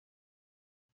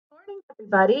Morning,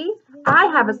 everybody. I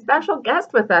have a special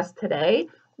guest with us today,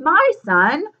 my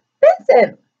son,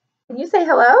 Vincent. Can you say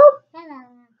hello?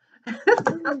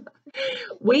 Hello.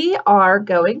 We are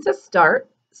going to start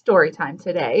story time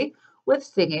today with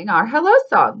singing our hello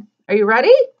song. Are you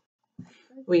ready?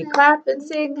 We clap and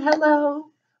sing hello.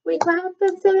 We clap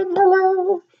and sing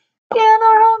hello. In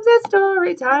our homes at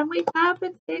story time, we clap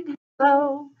and sing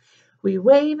hello. We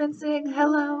wave and sing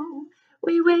hello.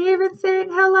 We wave and sing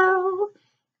hello.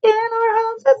 In our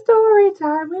homes at story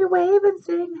time, we wave and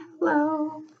sing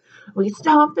hello. We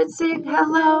stomp and sing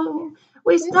hello.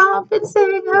 We stomp and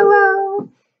sing hello.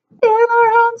 In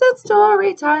our homes at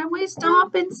story time, we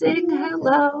stomp and sing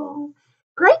hello.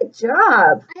 Great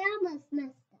job. I almost messed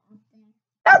up there.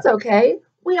 That's okay.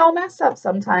 We all mess up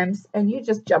sometimes, and you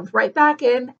just jumped right back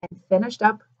in and finished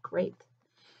up great.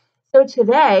 So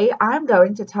today, I'm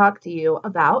going to talk to you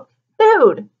about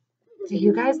food. Do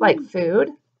you guys like food?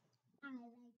 I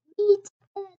like meat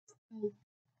and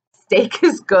steak. Steak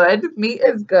is good, meat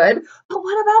is good, but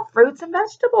what about fruits and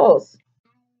vegetables?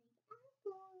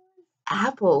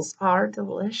 Apples are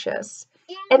delicious.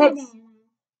 And it's,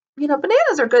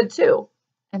 bananas are good too,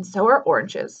 and so are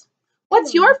oranges.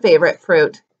 What's your favorite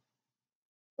fruit?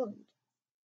 Orange.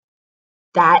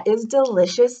 That is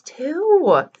delicious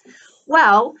too.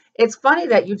 Well, it's funny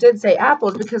that you did say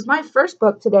apples because my first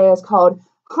book today is called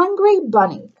Hungry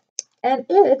Bunny, and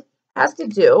it has to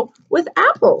do with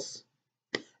apples.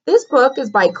 This book is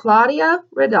by Claudia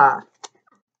Rada.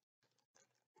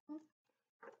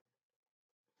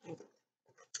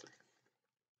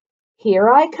 Here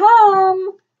I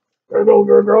come. Gurgle,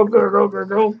 gurgle, gurgle,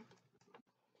 gurgle.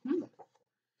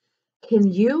 Can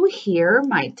you hear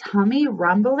my tummy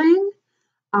rumbling?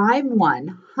 I'm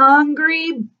one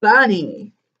hungry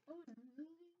bunny.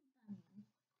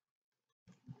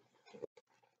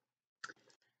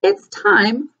 It's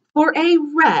time for a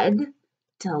red,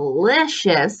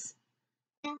 delicious,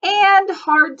 and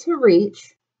hard to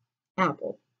reach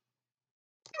apple.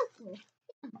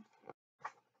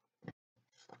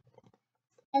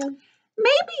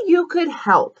 Maybe you could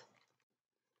help.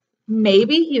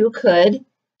 Maybe you could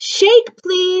shake,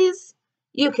 please.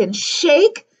 You can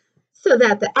shake so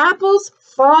that the apples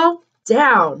fall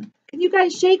down. Can you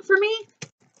guys shake for me?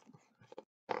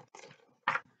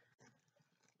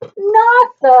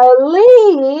 Not the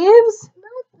leaves.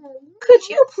 Could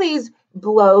you please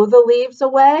blow the leaves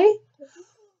away?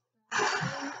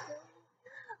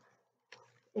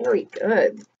 Very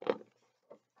good.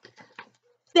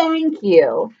 Thank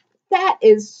you. That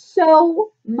is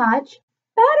so much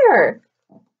better.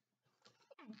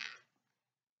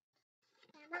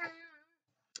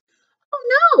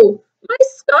 Oh no, my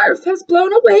scarf has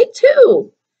blown away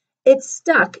too. It's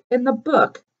stuck in the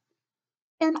book,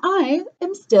 and I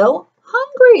am still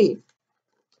hungry.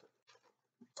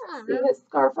 See his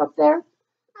scarf up there?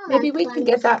 Maybe we can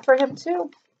get that for him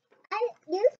too.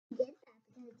 You can get that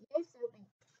because you're so big.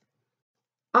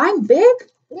 I'm big?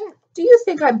 Yeah. Do you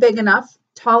think I'm big enough,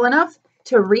 tall enough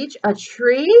to reach a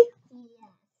tree? Yeah.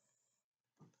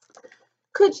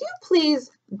 Could you please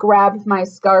grab my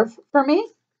scarf for me?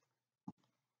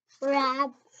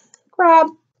 Grab. Grab.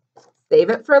 Save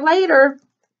it for later.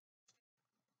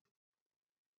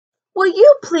 Will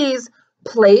you please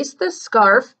place the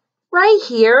scarf right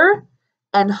here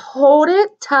and hold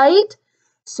it tight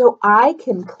so I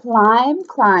can climb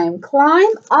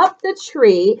up the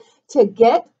tree to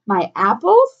get my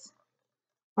apples?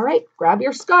 All right, grab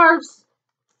your scarves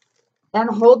and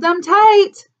hold them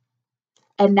tight.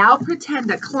 And now pretend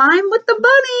to climb with the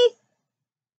bunny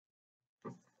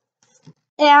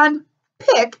and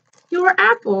pick your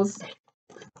apples.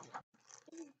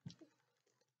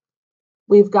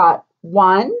 We've got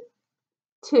 1,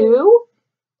 2,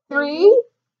 3,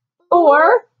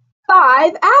 4,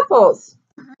 5 apples.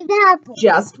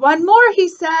 Just one more, he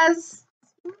says.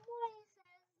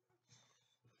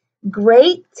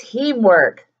 Great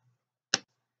teamwork.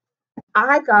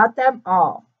 I got them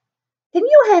all. Can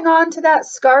you hang on to that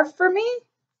scarf for me?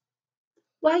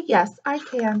 Why, yes, I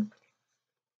can.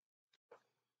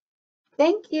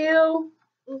 Thank you.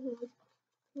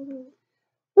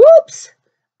 Whoops!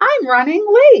 I'm running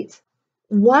late.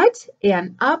 What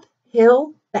an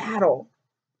uphill battle.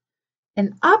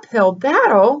 An uphill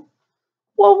battle?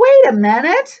 Well, wait a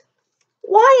minute.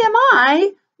 Why am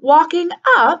I walking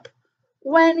up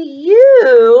when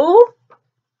you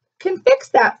can fix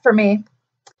that for me?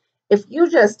 If you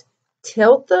just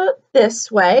tilt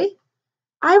this way,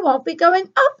 I won't be going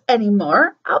up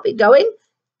anymore. I'll be going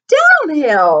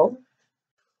downhill.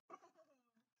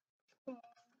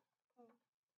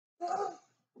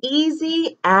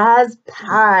 Easy as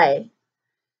pie.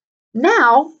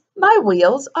 Now, My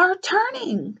wheels are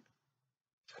turning.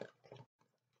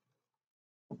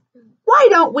 Why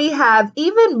don't we have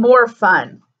even more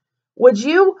fun? Would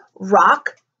you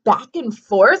rock back and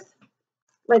forth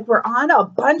like we're on a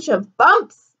bunch of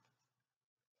bumps?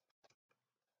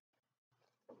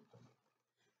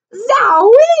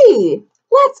 Zowie!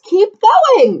 Let's keep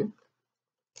going.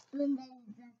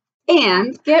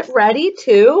 And get ready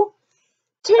to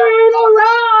turn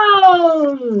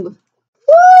around.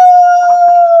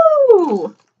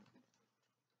 Woo!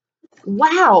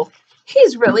 Wow,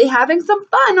 he's really having some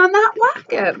fun on that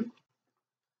wagon.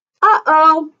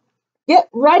 Uh-oh, get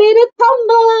ready to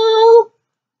tumble.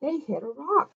 They hit a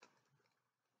rock.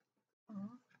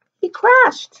 He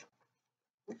crashed.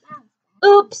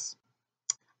 Oops,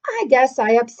 I guess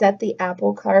I upset the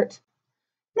apple cart.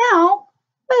 Now,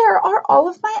 where are all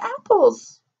of my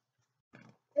apples?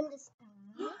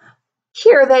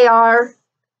 Here they are.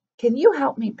 Can you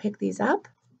help me pick these up?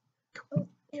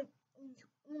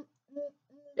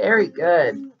 Very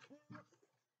good.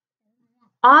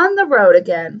 On the road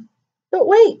again. But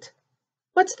wait,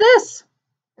 what's this?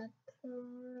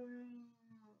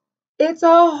 It's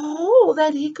a hole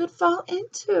that he could fall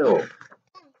into.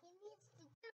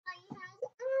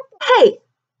 Hey,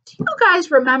 do you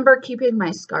guys remember keeping my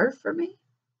scarf for me?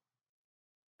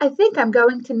 I think I'm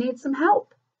going to need some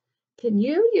help. Can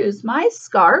you use my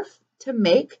scarf to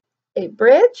make a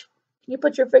bridge? Can you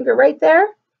put your finger right there?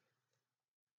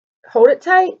 Hold it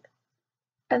tight,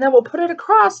 and then we'll put it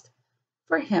across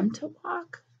for him to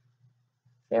walk.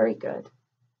 Very good.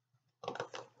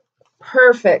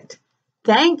 Perfect.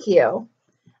 Thank you.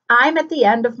 I'm at the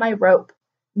end of my rope.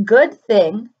 Good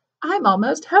thing I'm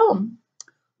almost home.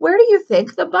 Where do you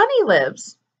think the bunny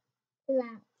lives?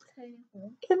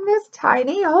 In this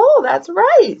tiny hole, that's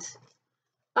right.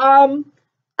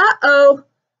 Uh-oh,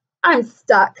 I'm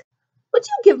stuck. Would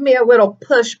you give me a little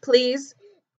push, please?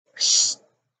 Shh.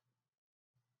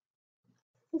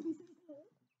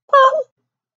 Well,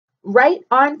 right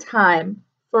on time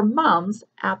for Mom's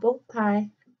apple pie.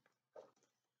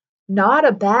 Not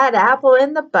a bad apple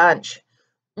in the bunch.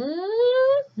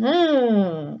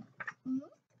 Mm-hmm.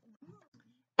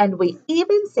 And we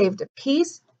even saved a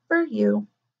piece for you.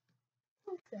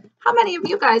 How many of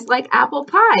you guys like apple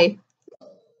pie?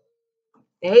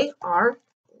 They are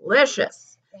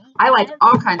delicious. I like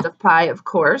all kinds of pie, of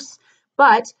course,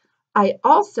 but I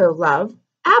also love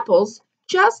apples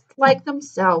just like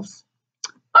themselves.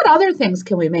 What other things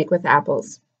can we make with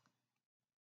apples?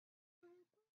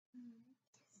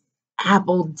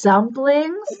 Apple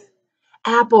dumplings,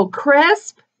 apple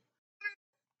crisp.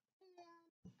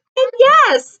 And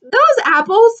yes, those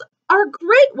apples are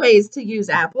great ways to use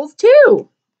apples too.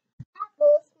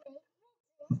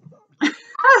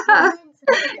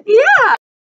 Yeah.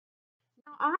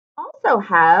 I also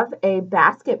have a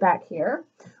basket back here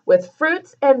with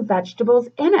fruits and vegetables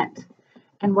in it.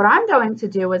 And what I'm going to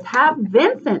do is have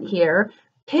Vincent here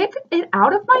pick it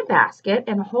out of my basket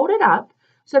and hold it up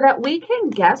so that we can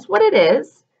guess what it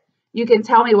is. You can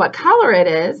tell me what color it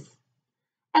is.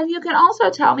 And you can also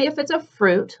tell me if it's a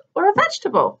fruit or a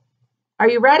vegetable. Are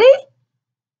you ready?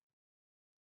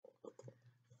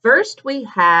 First, we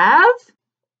have,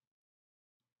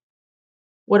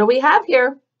 what do we have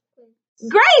here?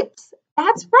 Grapes.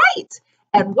 That's right.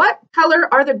 And what color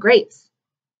are the grapes?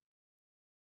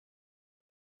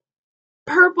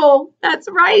 Purple. That's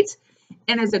right.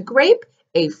 And is a grape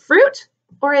a fruit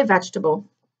or a vegetable?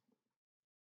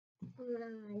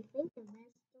 I think a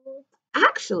vegetable.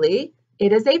 Actually,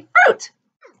 it is a fruit.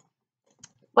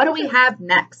 What do we have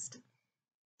next?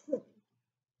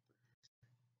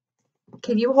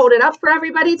 Can you hold it up for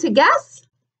everybody to guess?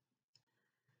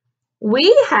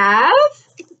 We have,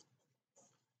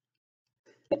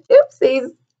 oopsies,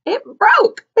 it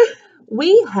broke.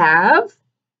 We have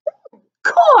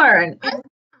corn.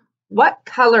 What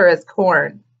color is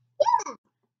corn?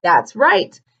 That's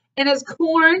right. And is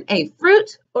corn a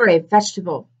fruit or a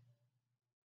vegetable?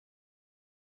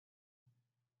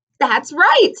 That's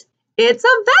right. It's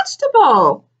a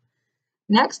vegetable.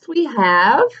 Next we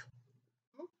have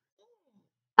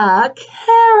a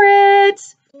carrot.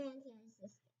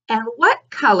 And what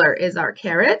color is our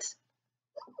carrot?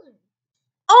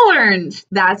 Orange.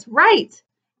 That's right.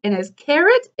 And is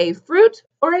carrot a fruit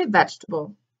or a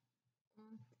vegetable?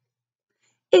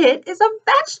 It is a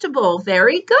vegetable.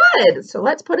 Very good. So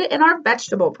let's put it in our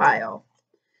vegetable pile.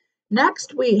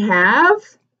 Next we have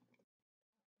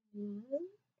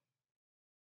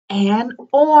an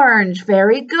orange.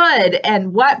 Very good.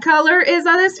 And what color is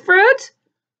this fruit?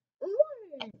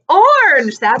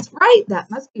 Orange. That's right.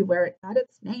 That must be where it got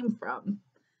its name from.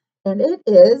 And it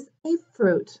is a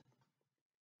fruit.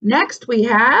 Next we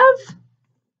have,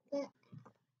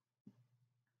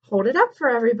 hold it up for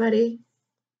everybody.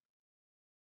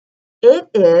 It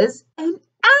is an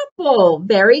apple.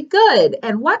 Very good.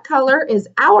 And what color is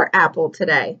our apple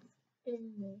today?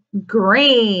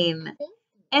 Green.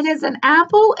 And is an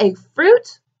apple a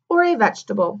fruit or a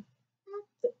vegetable?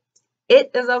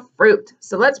 It is a fruit.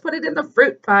 So let's put it in the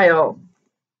fruit pile.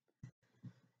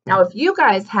 Now, if you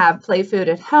guys have play food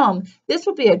at home, this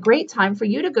would be a great time for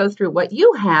you to go through what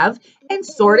you have and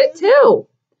sort it too.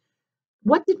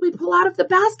 What did we pull out of the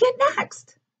basket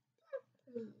next?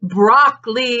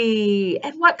 Broccoli.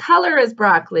 And what color is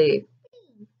broccoli?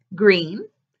 Green.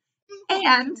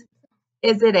 And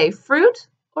is it a fruit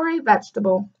or a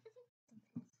vegetable?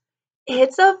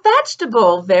 It's a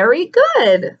vegetable. Very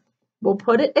good. We'll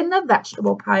put it in the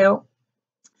vegetable pile.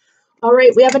 All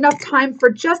right, we have enough time for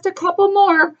just a couple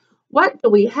more. What do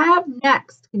we have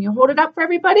next? Can you hold it up for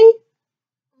everybody?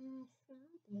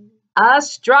 A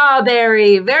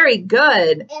strawberry. Very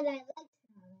good. And I like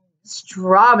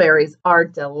Strawberries are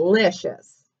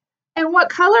delicious. And what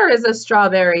color is a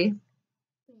strawberry?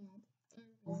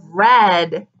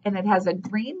 Red. And it has a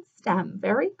green stem.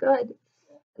 Very good.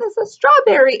 Is a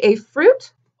strawberry a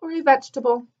fruit or a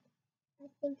vegetable?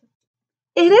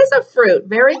 It is a fruit.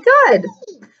 Very good.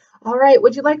 All right,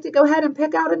 would you like to go ahead and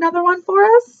pick out another one for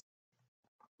us?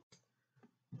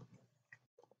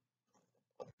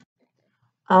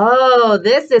 Oh,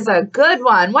 this is a good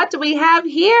one. What do we have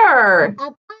here?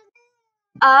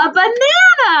 A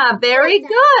banana. Very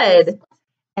good.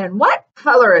 And what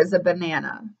color is a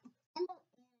banana?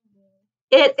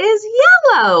 It is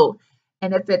yellow.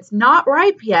 And if it's not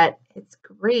ripe yet, it's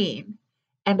green.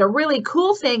 And a really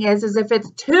cool thing is if it's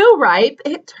too ripe,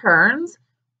 it turns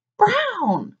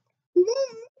brown.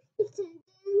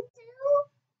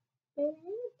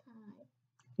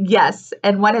 Yes,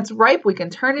 and when it's ripe, we can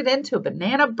turn it into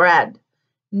banana bread.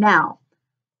 Now,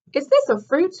 is this a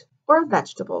fruit or a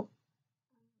vegetable?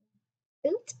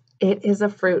 Fruit. It is a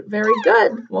fruit. Very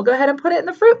good. We'll go ahead and put it in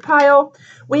the fruit pile.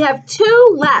 We have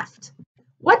 2 left.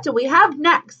 What do we have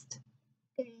next?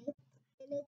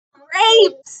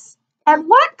 Grapes. And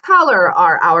what color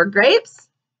are our grapes?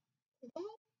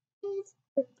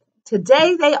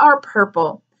 Today they are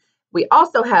purple. We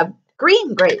also have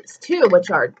green grapes too, which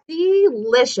are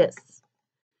delicious.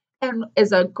 And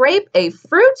is a grape a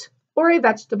fruit or a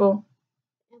vegetable?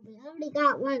 We already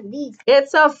got one of these.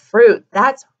 It's a fruit.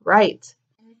 That's right.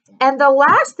 And the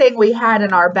last thing we had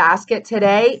in our basket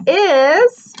today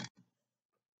is,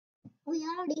 We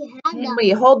already had can them.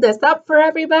 we hold this up for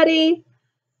everybody?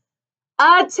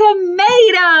 A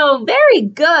tomato. Very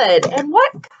good. And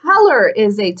what color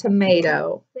is a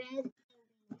tomato? Red.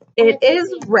 It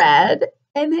is red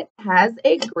and it has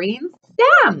a green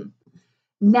stem.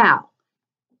 Now,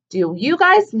 do you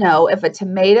guys know if a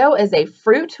tomato is a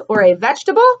fruit or a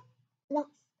vegetable? No.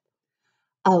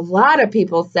 A lot of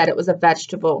people said it was a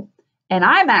vegetable, and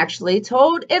I'm actually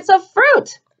told it's a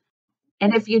fruit.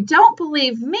 And if you don't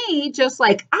believe me, just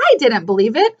like I didn't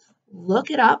believe it,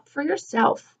 look it up for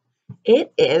yourself.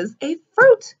 It is a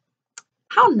fruit.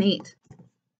 How neat.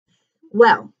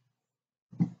 Well,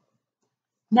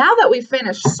 now that we've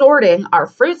finished sorting our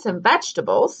fruits and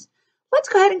vegetables, let's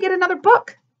go ahead and get another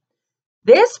book.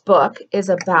 This book is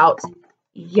about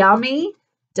yummy,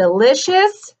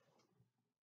 delicious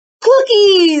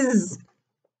cookies.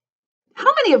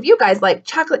 How many of you guys like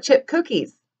chocolate chip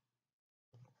cookies?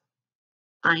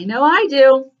 I know I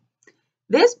do.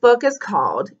 This book is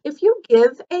called If You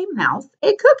Give a Mouse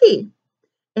a Cookie,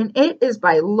 and it is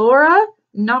by Laura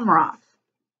Numroff.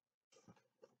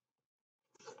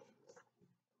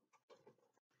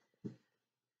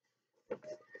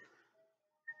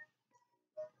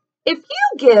 If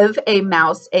you give a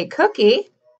mouse a cookie,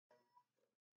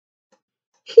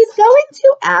 he's going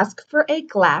to ask for a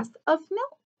glass of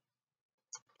milk.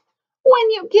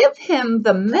 When you give him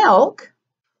the milk,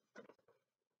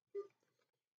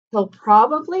 he'll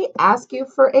probably ask you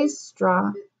for a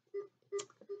straw.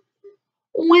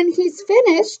 When he's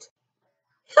finished,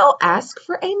 he'll ask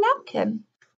for a napkin.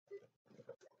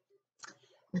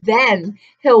 Then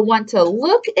he'll want to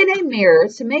look in a mirror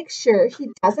to make sure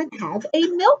he doesn't have a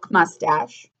milk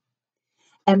mustache.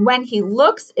 And when he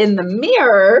looks in the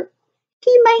mirror,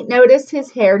 he might notice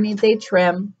his hair needs a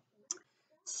trim.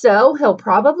 So he'll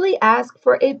probably ask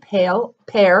for a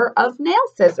pair of nail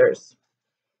scissors.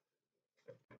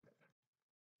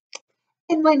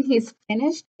 And when he's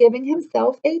finished giving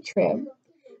himself a trim,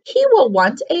 he will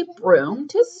want a broom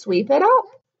to sweep it up.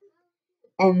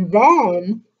 And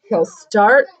then he'll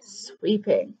start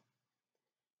sweeping.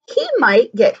 He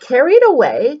might get carried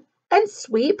away and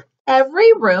sweep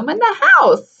every room in the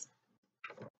house.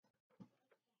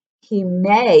 He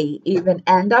may even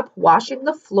end up washing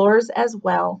the floors as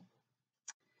well.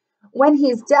 When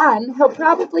he's done, he'll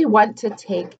probably want to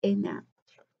take a nap.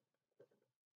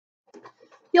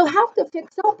 You'll have to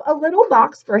fix up a little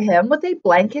box for him with a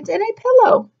blanket and a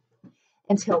pillow.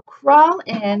 And he'll crawl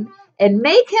in and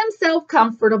make himself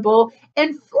comfortable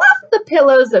and fluff the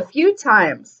pillows a few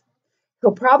times.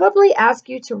 He'll probably ask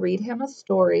you to read him a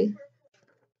story.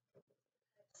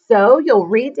 So you'll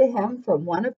read to him from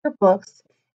one of your books,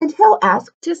 and he'll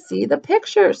ask to see the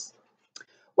pictures.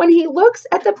 When he looks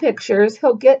at the pictures,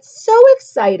 he'll get so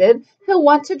excited he'll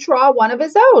want to draw one of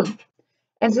his own.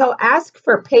 And he'll ask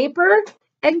for paper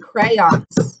and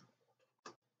crayons.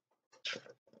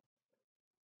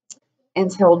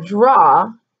 And he'll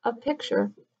draw a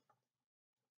picture.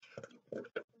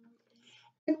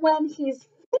 And when he's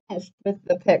finished with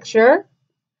the picture,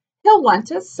 he'll want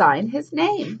to sign his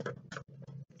name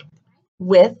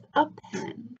with a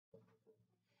pen.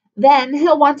 Then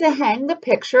he'll want to hang the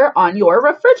picture on your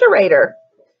refrigerator,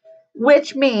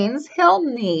 which means he'll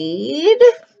need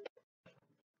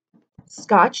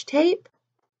Scotch tape.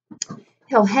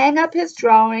 He'll hang up his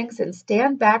drawings and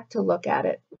stand back to look at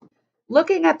it.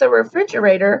 Looking at the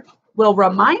refrigerator will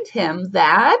remind him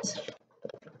that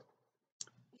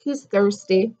he's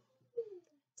thirsty.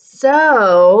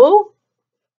 So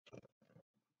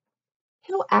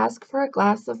he'll ask for a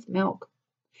glass of milk.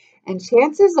 And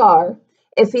chances are,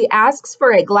 if he asks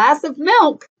for a glass of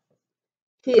milk,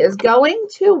 he is going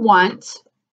to want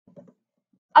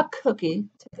a cookie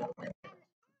to go with.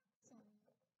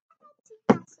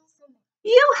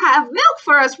 You have milk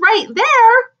for us right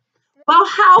there. Well,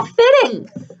 how fitting,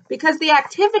 because the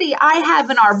activity I have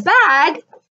in our bag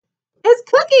is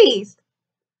cookies.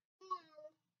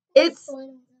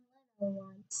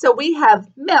 So we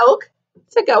have milk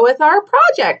to go with our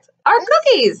project, our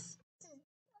cookies.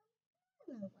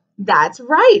 That's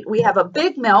right. We have a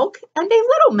big milk and a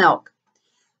little milk.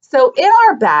 So in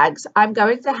our bags, I'm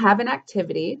going to have an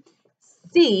activity.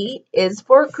 C is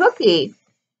for cookie.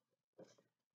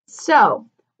 So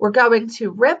we're going to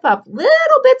rip up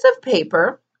little bits of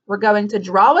paper. We're going to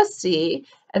draw a C,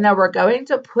 and then we're going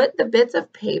to put the bits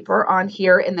of paper on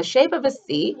here in the shape of a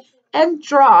C and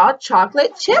draw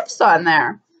chocolate chips on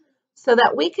there so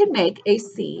that we can make a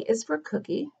C is for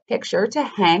cookie picture to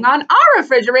hang on our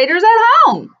refrigerators at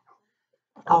home.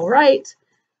 All right.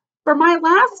 For my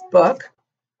last book,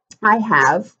 I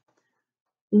have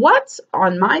What's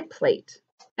on My Plate.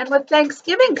 And with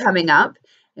Thanksgiving coming up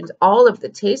and all of the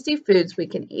tasty foods we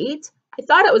can eat, I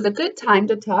thought it was a good time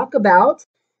to talk about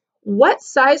what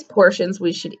size portions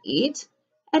we should eat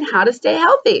and how to stay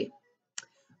healthy.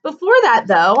 Before that,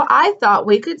 though, I thought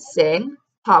we could sing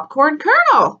Popcorn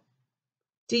Kernel.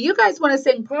 Do you guys want to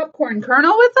sing Popcorn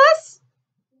Kernel with us?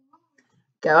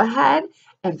 Go ahead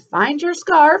and find your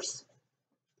scarves.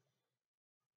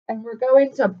 And we're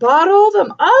going to bottle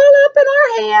them all up in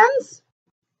our hands.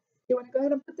 You want to go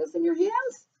ahead and put this in your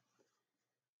hands?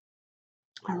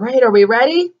 All right, are we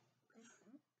ready?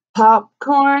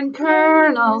 Popcorn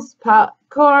kernels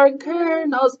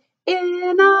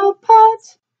in a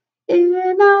pot,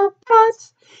 in a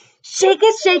pot. Shake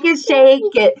it, shake it,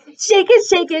 shake it, shake it,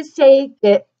 shake it, shake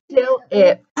it, till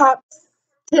it pops,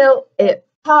 till it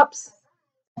pops.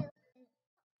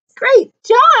 Great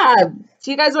job!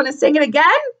 Do you guys want to sing it again?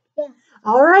 Yeah.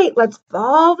 All right, let's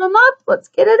ball them up. Let's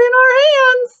get it in our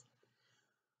hands.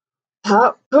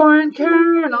 Popcorn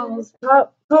kernels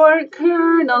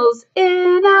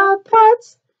in a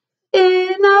pot,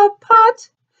 in a pot.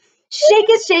 Shake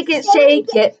it, shake it,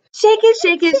 shake it, shake it,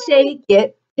 shake it, shake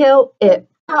it, till it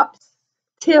pops,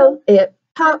 till it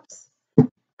pops.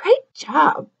 Great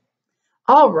job.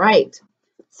 All right.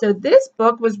 So this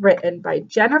book was written by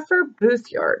Jennifer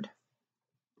Boothard.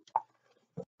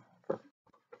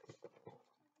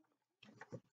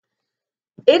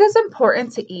 It is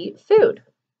important to eat food.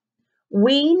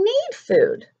 We need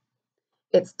food.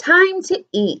 It's time to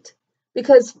eat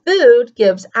because food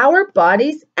gives our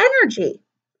bodies energy.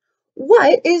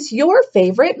 What is your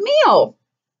favorite meal?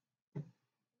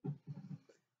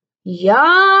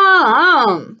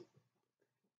 Yum!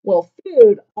 Well,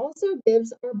 food also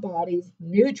gives our bodies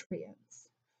nutrients.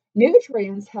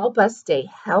 Nutrients help us stay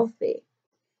healthy.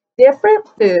 Different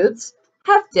foods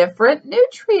have different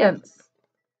nutrients.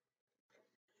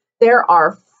 There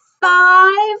are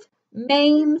 5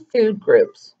 main food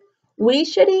groups. We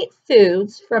should eat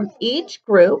foods from each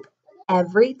group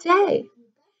every day.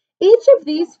 Each of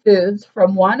these foods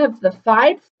from one of the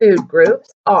 5 food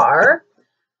groups are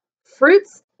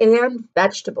fruits and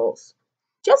vegetables,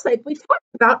 just like we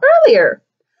talked about earlier.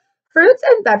 Fruits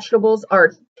and vegetables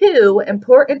are 2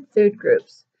 important food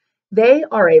groups. They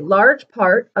are a large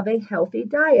part of a healthy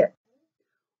diet.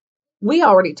 We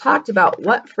already talked about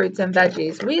what fruits and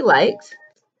veggies we liked,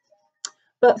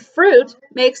 but fruit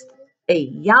makes a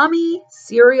yummy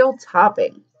cereal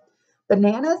topping.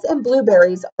 Bananas and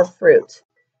blueberries are fruit,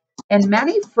 and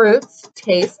many fruits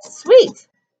taste sweet.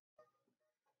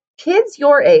 Kids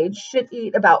your age should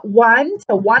eat about 1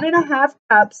 to 1.5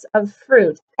 cups of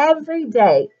fruit every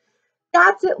day.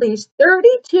 That's at least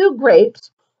 32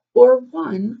 grapes or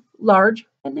one large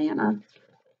banana.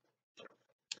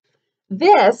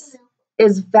 This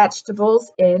is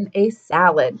vegetables in a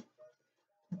salad.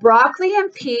 Broccoli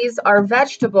and peas are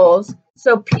vegetables,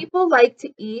 so people like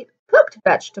to eat cooked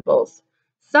vegetables.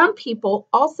 Some people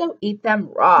also eat them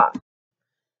raw.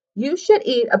 You should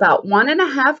eat about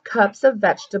 1.5 cups of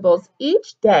vegetables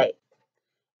each day.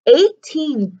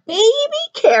 18 baby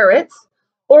carrots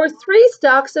or 3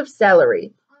 stalks of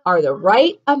celery are the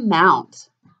right amount.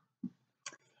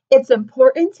 It's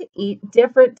important to eat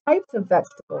different types of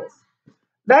vegetables.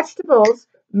 Vegetables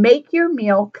make your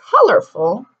meal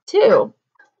colorful too.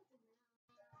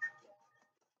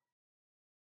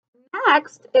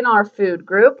 Next in our food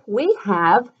group, we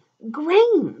have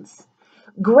grains.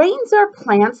 Grains are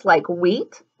plants like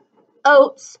wheat,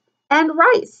 oats, and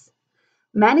rice.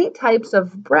 Many types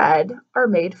of bread are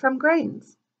made from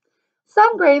grains.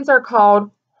 Some grains are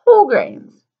called whole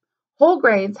grains. Whole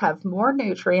grains have more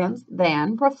nutrients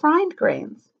than refined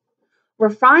grains.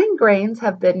 Refined grains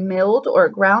have been milled or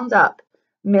ground up.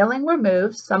 Milling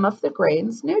removes some of the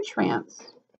grain's nutrients.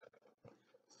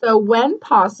 So when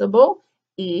possible,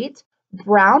 eat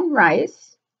brown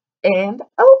rice and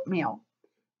oatmeal.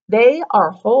 They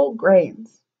are whole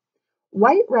grains.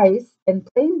 White rice and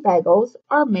plain bagels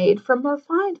are made from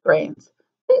refined grains.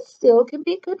 They still can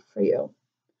be good for you.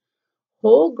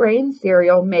 Whole grain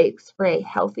cereal makes for a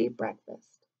healthy breakfast.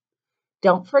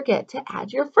 Don't forget to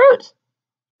add your fruit.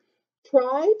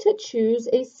 Try to choose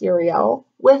a cereal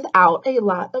without a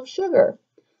lot of sugar.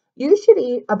 You should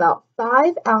eat about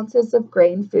 5 ounces of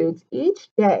grain foods each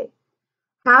day.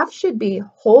 Half should be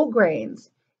whole grains.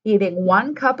 Eating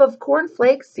 1 cup of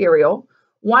cornflakes cereal,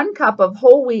 1 cup of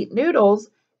whole wheat noodles,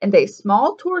 and a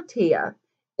small tortilla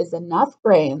is enough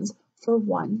grains for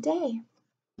one day.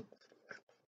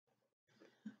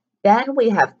 Then we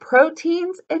have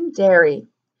proteins and dairy.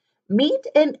 Meat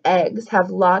and eggs have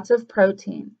lots of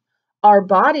protein. Our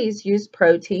bodies use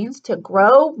proteins to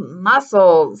grow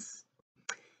muscles.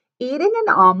 Eating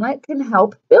an omelet can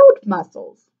help build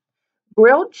muscles.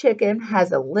 Grilled chicken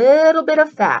has a little bit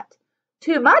of fat.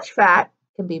 Too much fat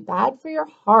can be bad for your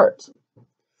heart.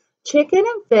 Chicken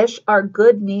and fish are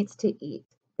good meats to eat.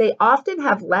 They often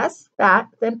have less fat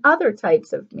than other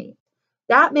types of meat.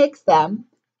 That makes them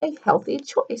a healthy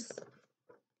choice.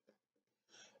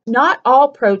 Not all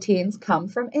proteins come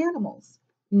from animals.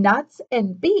 Nuts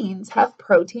and beans have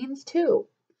proteins too.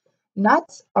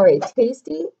 Nuts are a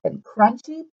tasty and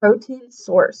crunchy protein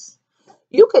source.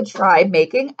 You could try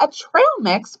making a trail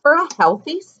mix for a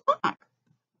healthy snack.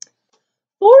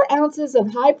 4 ounces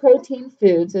of high protein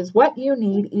foods is what you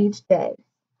need each day.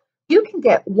 You can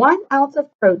get 1 ounce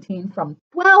of protein from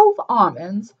 12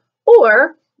 almonds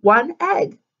or 1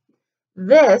 egg.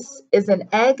 This is an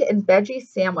egg and veggie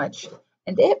sandwich,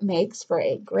 and it makes for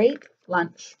a great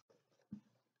lunch.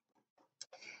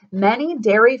 Many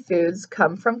dairy foods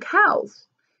come from cows.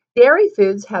 Dairy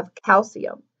foods have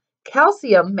calcium.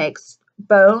 Calcium makes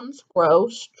bones grow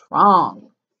strong.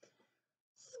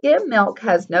 Skim milk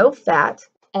has no fat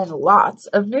and lots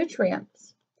of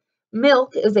nutrients.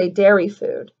 Milk is a dairy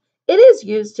food. It is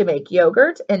used to make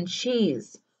yogurt and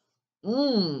cheese.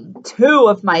 Two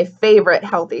of my favorite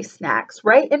healthy snacks,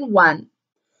 right in one.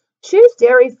 Choose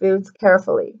dairy foods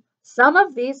carefully. Some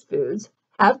of these foods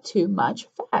have too much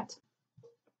fat.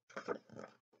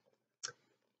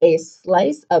 A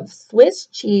slice of Swiss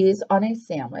cheese on a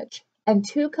sandwich and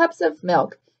 2 cups of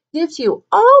milk gives you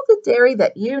all the dairy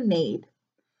that you need.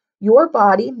 Your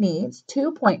body needs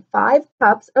 2.5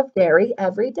 cups of dairy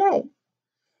every day.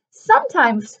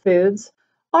 Sometimes foods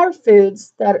are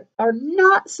foods that are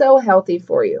not so healthy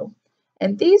for you,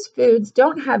 and these foods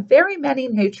don't have very many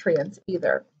nutrients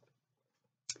either.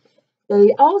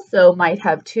 They also might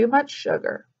have too much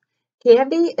sugar.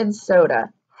 Candy and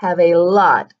soda have a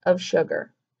lot of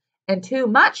sugar, and too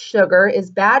much sugar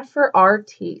is bad for our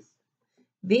teeth.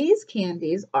 These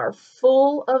candies are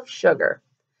full of sugar,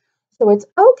 so it's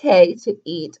okay to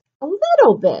eat a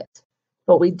little bit,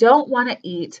 but we don't want to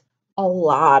eat a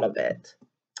lot of it.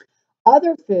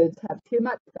 Other foods have too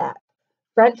much fat.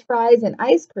 French fries and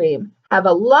ice cream have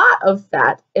a lot of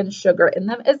fat and sugar in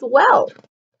them as well.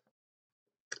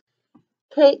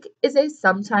 Cake is a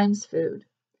sometimes food.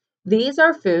 These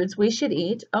are foods we should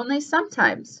eat only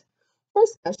sometimes for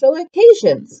special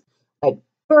occasions like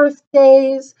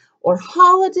birthdays or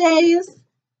holidays.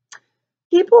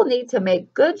 People need to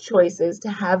make good choices to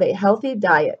have a healthy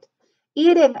diet.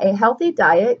 Eating a healthy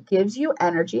diet gives you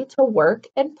energy to work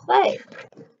and play.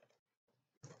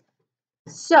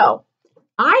 So,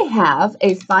 I have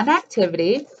a fun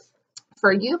activity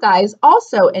for you guys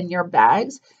also in your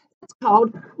bags. It's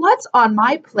called What's on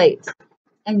My Plate?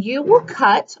 And you will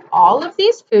cut all of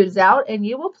these foods out and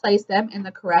you will place them in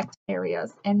the correct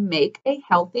areas and make a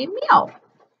healthy meal.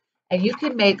 And you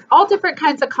can make all different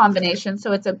kinds of combinations,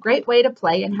 so it's a great way to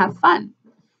play and have fun.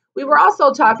 We were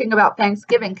also talking about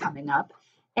Thanksgiving coming up,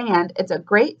 and it's a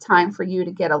great time for you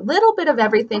to get a little bit of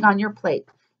everything on your plate.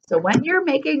 So when you're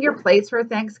making your plates for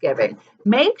Thanksgiving,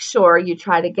 make sure you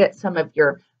try to get some of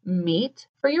your meat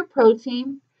for your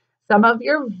protein, some of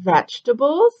your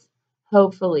vegetables,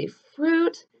 hopefully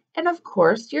fruit, and of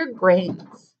course your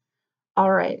grains.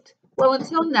 All right. Well,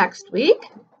 until next week,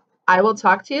 I will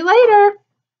talk to you later.